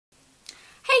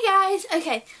guys!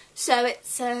 Okay, so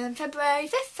it's February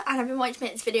 5th and I've been wanting to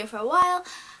make this video for a while,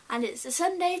 and it's a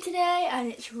Sunday today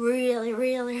and it's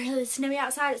really snowy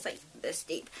outside. It's like this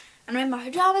deep, and I'm in my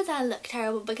pyjamas and I look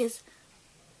terrible because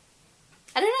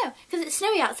I don't know, because it's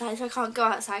snowy outside, so I can't go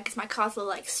outside because my car's all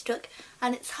like stuck,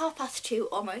 and it's 2:30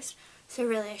 almost, so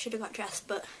really I should have got dressed,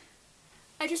 but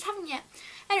I just haven't yet.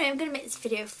 Anyway, I'm going to make this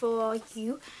video for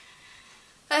you.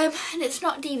 And it's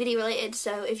not DVD related,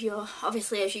 so if you're,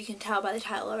 obviously as you can tell by the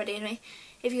title already anyway,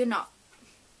 if you're not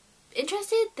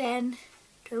interested then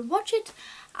don't watch it.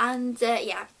 And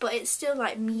yeah, but it's still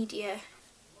like media-ish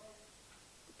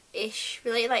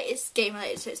related, like it's game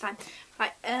related, so it's fine.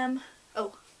 Right,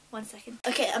 oh, 1 second.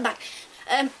 Okay, I'm back.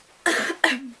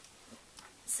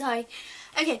 Sorry.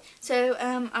 Okay, so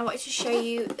I wanted to show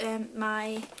you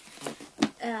my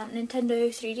Nintendo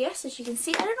 3DS. As you can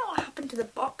see, I don't know what happened to the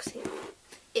box here.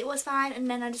 It was fine, and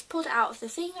then I just pulled it out of the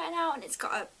thing right now, and it's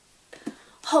got a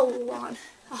hole on.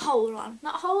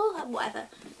 Not a hole, whatever.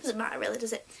 Doesn't matter really,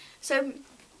 does it? So,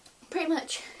 pretty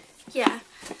much, yeah.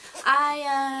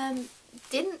 I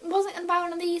wasn't going to buy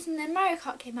one of these, and then Mario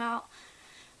Kart came out,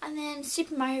 and then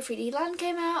Super Mario 3D Land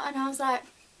came out, and I was like,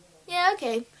 yeah,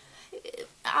 okay,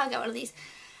 I'll get one of these.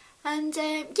 And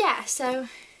yeah, so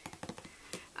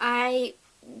I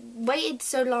waited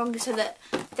so long so that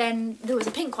then there was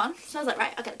a pink one, so I was like,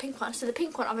 right, I'll get the pink one. So the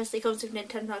pink one obviously comes with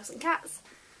Nintendo Dogs and Cats,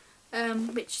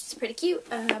 which is pretty cute.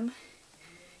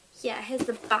 Yeah, here's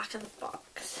the back of the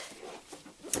box.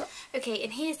 Okay,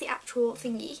 and here's the actual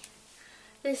thingy.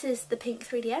 This is the pink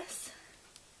 3DS.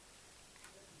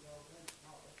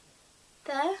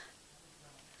 There.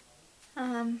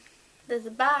 There's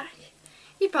the back.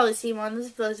 You've probably seen one,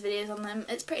 there's loads of videos on them.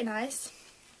 It's pretty nice.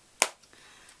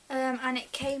 And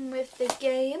it came with the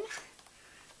game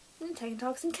Nintendo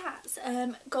Dogs and Cats,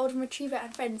 Golden Retriever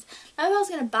and Friends. Now if I was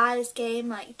going to buy this game,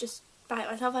 like just buy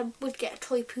it myself, I would get a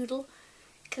toy poodle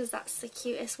because that's the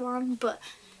cutest one, but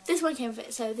this one came with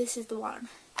it, so this is the one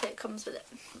that comes with it.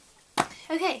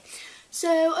 Okay,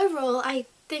 so overall I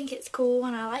think it's cool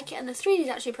and I like it, and the 3D is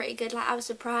actually pretty good. Like, I was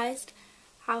surprised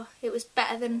how it was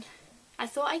better than I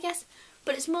thought, I guess,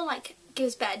 but it's more like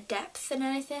gives better depth than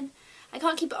anything. I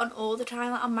can't keep it on all the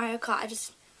time. Like on Mario Kart I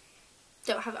just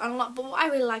don't have it on a lot, but what I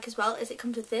really like as well is it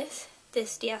comes with this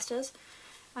DS does,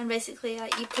 and basically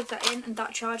like you plug that in and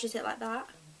that charges it like that,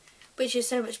 which is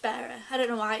so much better. I don't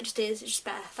know why, it just is, it's just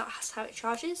better. That's how it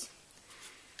charges.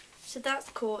 So that's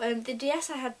cool. The DS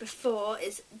I had before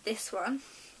is this one,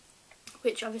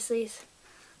 which obviously is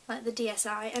like the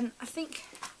DSi, and I think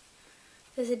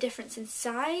there's a difference in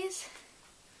size.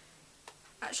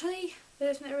 Actually, I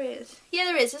don't think there is. Yeah,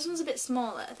 there is. This one's a bit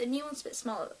smaller. The new one's a bit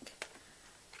smaller. Look.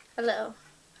 A little.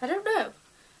 I don't know.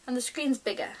 And the screen's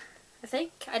bigger, I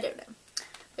think. I don't know.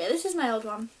 But yeah, this is my old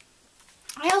one.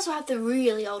 I also have the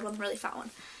really old one, the really fat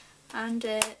one. And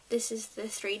this is the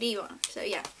 3D one. So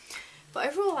yeah. But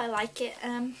overall, I like it.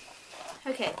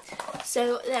 Okay.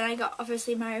 So then I got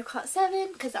obviously Mario Kart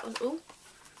 7 because that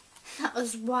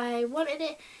was why I wanted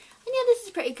it. And yeah, this is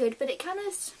pretty good, but it's kind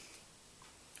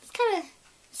of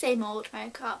same old Mario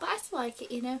Kart, but I still like it,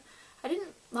 you know. I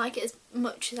didn't like it as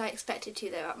much as I expected to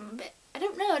though. I'm a bit, I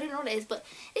don't know what it is, but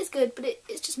it's good, but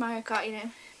it's just Mario Kart, you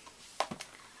know.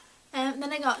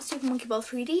 Then I got Super Monkey Ball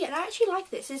 3D, and I actually like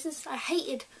this. I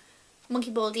hated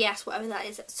Monkey Ball DS, whatever that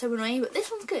is, it's so annoying, but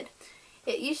this one's good.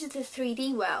 It uses the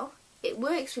 3D well, it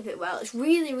works with it well, it's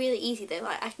really easy though,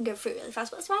 like I can go through it really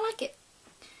fast, but that's why I like it.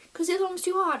 Because the other one was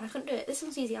too hard and I couldn't do it. This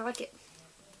one's easy, I like it.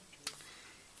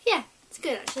 Yeah. It's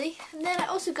good actually. And then I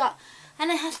also got, and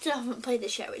I still haven't played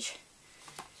this yet, which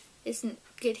isn't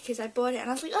good because I bought it and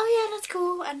I was like, oh yeah, that's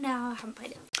cool, and now I haven't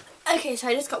played it. Okay, so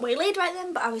I just got waylaid right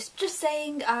then, but I was just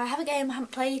saying I have a game I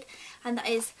haven't played, and that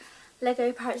is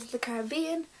Lego Pirates of the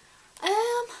Caribbean.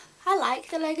 I like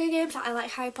the Lego games. I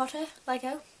like Harry Potter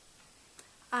Lego,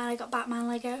 and I got Batman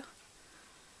Lego.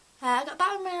 I got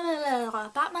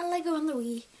Batman Lego on the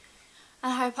Wii,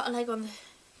 and Harry Potter Lego on the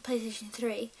PlayStation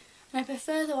 3. And I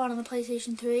prefer the one on the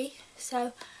PlayStation 3,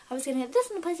 so I was going to get this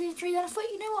on the PlayStation 3, then I thought,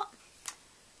 you know what,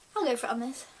 I'll go for it on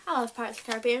this. I love Pirates of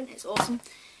the Caribbean, it's awesome,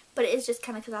 but it is just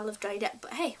kind of because I love Johnny Depp,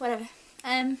 but hey, whatever.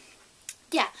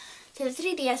 Yeah, so the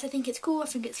 3DS, I think it's cool, I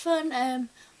think it's fun.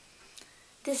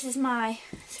 This is my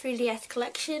 3DS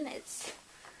collection. It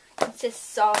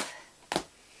consists of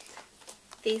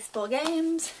these 4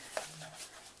 games.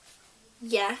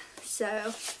 Yeah,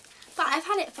 so, but I've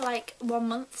had it for like 1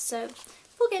 month, so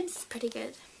 4 games is pretty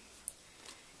good,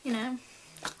 you know.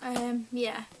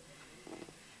 Yeah,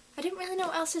 I don't really know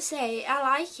what else to say. I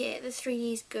like it, the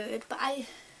 3D is good, but I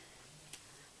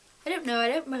don't know, I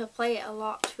don't really play it a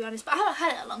lot, to be honest, but I haven't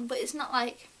had it that long, but it's not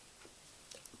like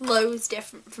loads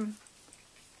different from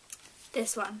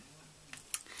this one.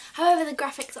 However, the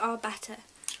graphics are better,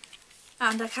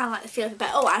 and I kind of like the feel of it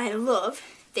better. Oh, and I love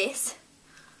this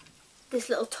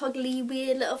little toggly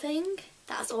weird little thing.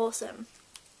 That's awesome.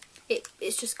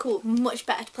 It's just cool. Much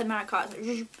better to play Mario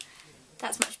Kart.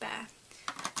 That's much better.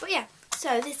 But yeah,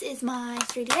 so this is my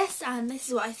 3DS, and this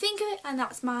is what I think of it, and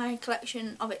that's my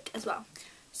collection of it as well.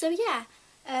 So yeah,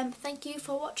 thank you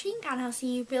for watching, and I'll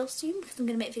see you real soon, because I'm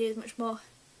going to make videos much more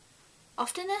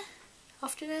often,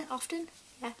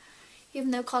 yeah.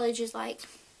 Even though college is like,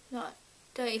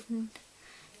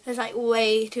 there's like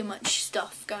way too much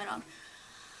stuff going on.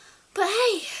 But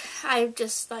hey, I've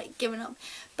just like given up.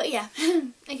 But yeah,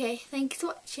 okay, thanks for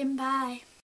watching, bye.